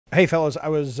Hey, fellas, I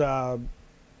was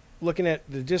looking at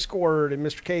the Discord, and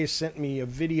Mr. K sent me a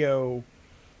video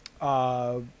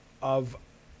uh, of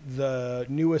the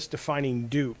newest Defining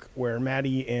Duke, where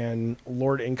Maddie and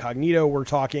Lord Incognito were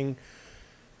talking.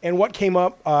 And what came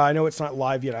up, I know it's not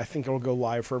live yet. I think it'll go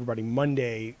live for everybody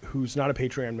Monday who's not a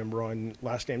Patreon member on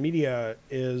Last Stand Media,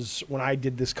 is when I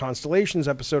did this Constellations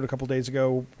episode a couple days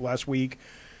ago, last week.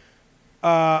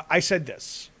 I said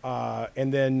this,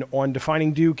 and then on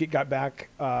Defining Duke, it got back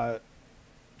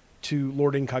to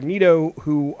Lord Incognito,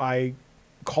 who I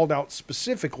called out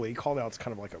specifically. Called out's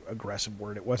kind of like an aggressive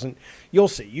word. It wasn't. You'll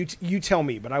see. You tell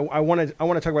me. But I want to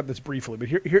talk about this briefly. But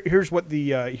here's what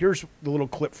here's the little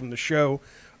clip from the show.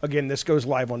 Again, this goes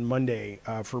live on Monday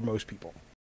for most people.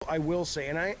 I will say,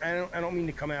 and I don't mean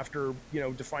to come after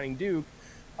Defining Duke.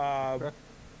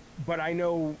 But I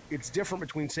know it's different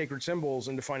between Sacred Symbols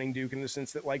and Defining Duke in the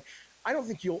sense that, like, I don't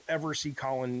think you'll ever see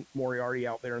Colin Moriarty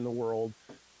out there in the world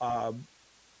at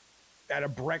a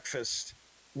breakfast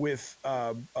with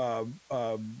Scott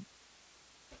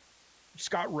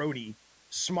Rhodey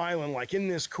smiling like, isn't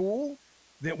this cool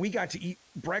that we got to eat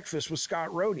breakfast with Scott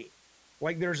Rhodey?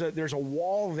 Like, there's a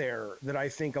wall there that I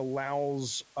think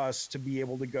allows us to be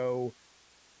able to go,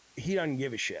 he doesn't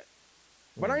give a shit.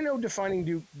 But I know Defining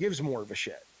Duke gives more of a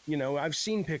shit. I've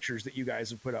seen pictures that you guys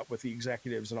have put up with the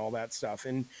executives and all that stuff.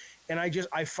 And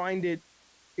I find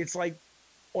it's like,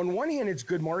 on one hand, it's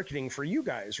good marketing for you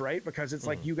guys, right? Because it's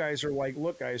like, you guys are like,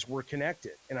 look, guys, we're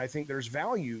connected. And I think there's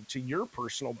value to your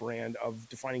personal brand of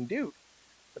Defining Duke.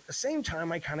 But at the same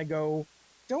time, I kind of go,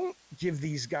 don't give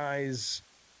these guys,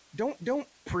 don't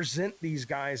present these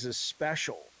guys as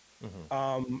special.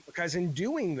 Because in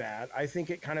doing that, I think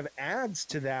it kind of adds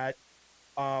to that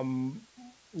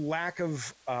lack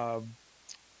of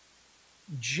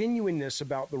genuineness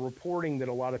about the reporting that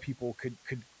a lot of people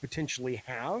could potentially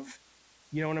have.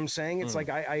 You know what I'm saying? It's like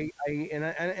but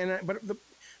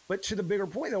to the bigger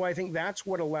point though, I think that's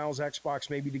what allows Xbox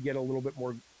maybe to get a little bit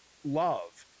more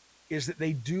love, is that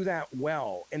they do that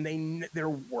well, and they're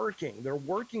working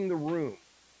the room.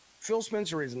 Phil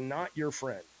Spencer is not your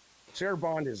friend. Sarah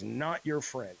Bond is not your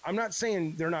friend. I'm not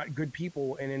saying they're not good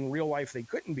people, and in real life they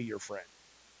couldn't be your friend,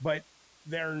 but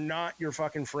they're not your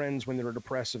fucking friends when they're at a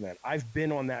press event. I've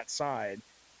been on that side.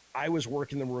 I was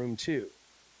working the room too.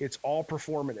 It's all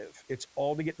performative. It's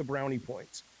all to get the brownie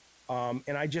points.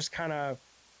 And I just I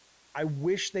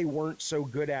wish they weren't so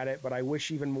good at it, but I wish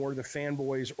even more the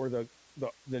fanboys or the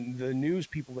news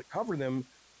people that cover them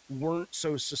weren't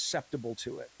so susceptible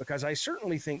to it, because I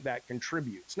certainly think that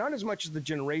contributes. Not as much as the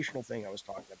generational thing I was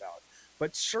talking about,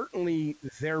 but certainly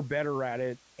they're better at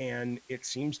it, and it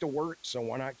seems to work, so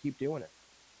why not keep doing it?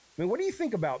 I mean, what do you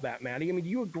think about that, Maddie? I mean, do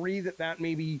you agree that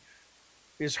maybe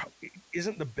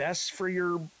isn't the best for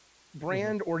your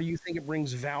brand, or do you think it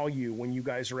brings value when you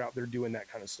guys are out there doing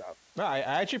that kind of stuff? No, I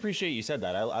actually appreciate you said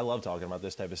that. I love talking about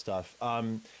this type of stuff.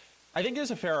 I think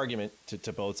there's a fair argument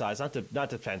to both sides, not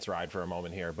to fence ride for a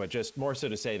moment here, but just more so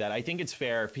to say that I think it's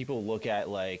fair if people look at,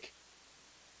 like,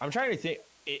 I'm trying to think.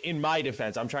 In my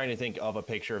defense, I'm trying to think of a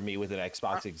picture of me with an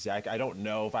Xbox exec. I don't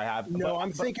know if I have. No,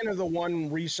 I'm thinking of the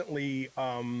one recently.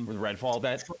 With Redfall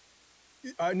event?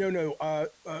 No.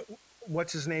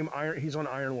 What's his name? He's on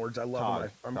Iron Lords. I love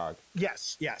him. Cog.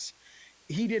 Yes.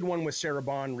 He did one with Sarah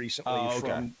Bond recently. Oh,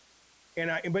 okay.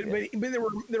 But there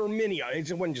were many.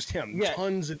 It wasn't just him. Yeah.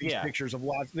 Tons of these pictures of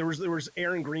lots. There was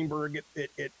Aaron Greenberg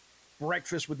at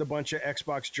breakfast with a bunch of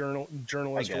Xbox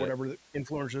journalists or whatever,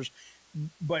 influencers.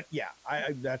 But yeah,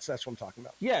 that's what I'm talking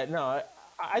about. Yeah, no,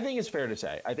 I think it's fair to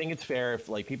say. I think it's fair if,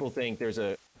 like, people think there's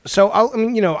a. So I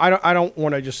mean, I don't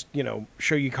want to just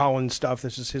show you Colin's stuff.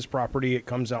 This is his property. It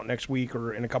comes out next week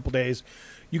or in a couple days.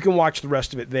 You can watch the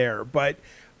rest of it there. But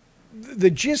the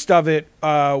gist of it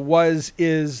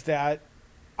is that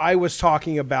I was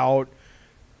talking about.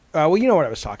 Well, you know what I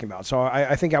was talking about. So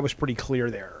I think I was pretty clear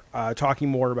there. Talking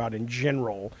more about in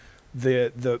general.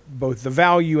 The both the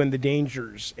value and the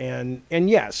dangers, and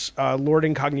yes, Lord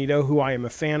Incognito, who I am a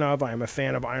fan of. I am a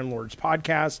fan of Iron Lord's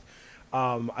podcast.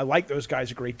 I like those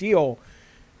guys a great deal,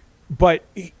 but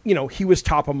he was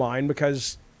top of mind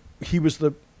because he was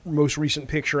the most recent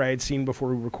picture I had seen before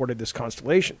we recorded this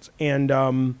Constellations, and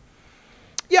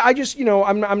I just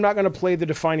I'm not going to play the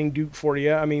Defining Duke for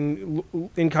you. I mean,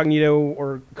 Incognito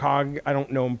or Cog, I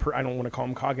don't know him. I don't want to call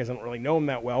him Cog, because I don't really know him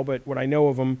that well, but what I know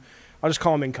of him, I'll just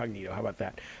call him Incognito. How about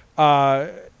that?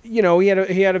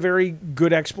 He had a very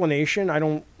good explanation. I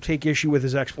don't take issue with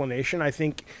his explanation. I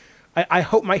think I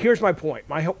hope here's my point.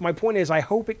 My point is, I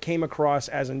hope it came across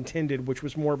as intended, which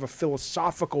was more of a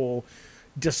philosophical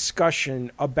discussion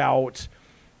about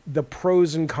the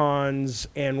pros and cons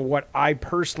and what I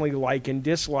personally like and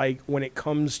dislike when it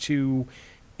comes to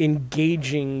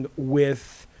engaging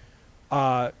with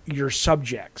your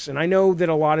subjects. And I know that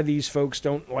a lot of these folks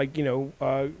don't like,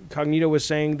 Cognito was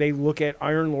saying they look at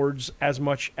Iron Lords as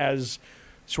much as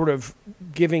sort of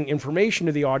giving information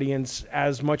to the audience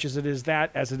as much as it is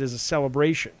a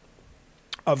celebration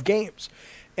of games.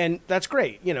 And that's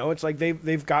great. It's like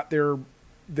they've got their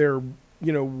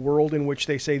world in which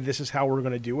they say this is how we're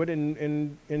going to do it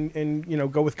and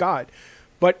go with God.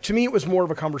 But to me, it was more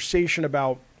of a conversation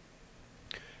about,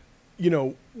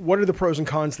 what are the pros and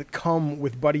cons that come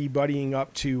with buddying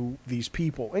up to these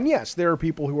people? And yes, there are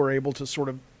people who are able to sort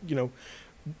of,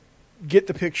 get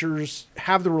the pictures,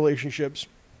 have the relationships,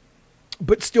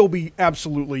 but still be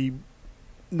absolutely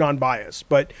non-biased.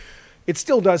 But it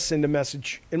still does send a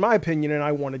message, in my opinion, and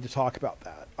I wanted to talk about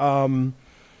that.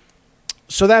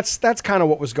 So that's kind of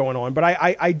what was going on. But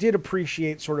I did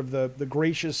appreciate sort of the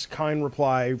gracious, kind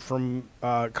reply from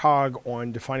Cog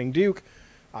on Defining Duke.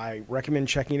 I recommend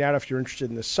checking it out if you're interested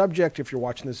in this subject. If you're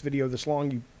watching this video this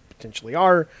long, you potentially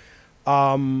are.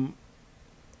 And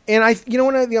the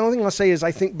only thing I'll say is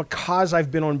I think because I've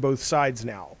been on both sides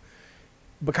now,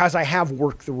 because I have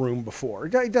worked the room before,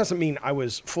 it doesn't mean I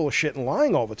was full of shit and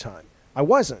lying all the time. I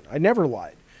wasn't. I never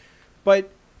lied. But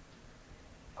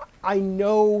I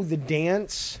know the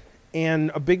dance,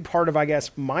 and a big part of, I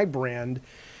guess, my brand,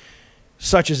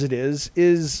 such as it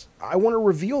is I want to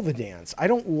reveal the dance. I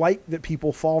don't like that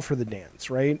people fall for the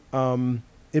dance, right?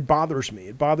 It bothers me.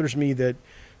 It bothers me that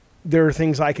there are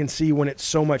things I can see when it's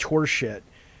so much horse shit,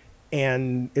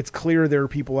 and it's clear there are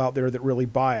people out there that really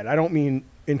buy it. I don't mean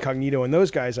Incognito and those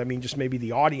guys. I mean just maybe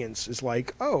the audience is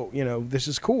like, oh, this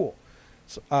is cool.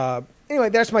 So, anyway,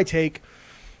 that's my take.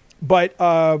 But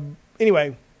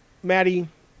anyway, Maddie,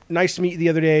 nice to meet you the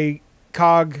other day.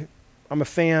 Cog, I'm a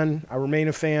fan. I remain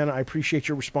a fan. I appreciate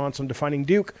your response on Defining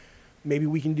Duke. Maybe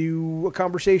we can do a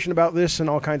conversation about this and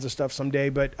all kinds of stuff someday.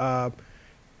 But I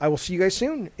will see you guys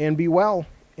soon, and be well.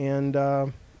 And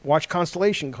watch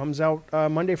Constellation. Comes out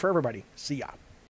Monday for everybody. See ya.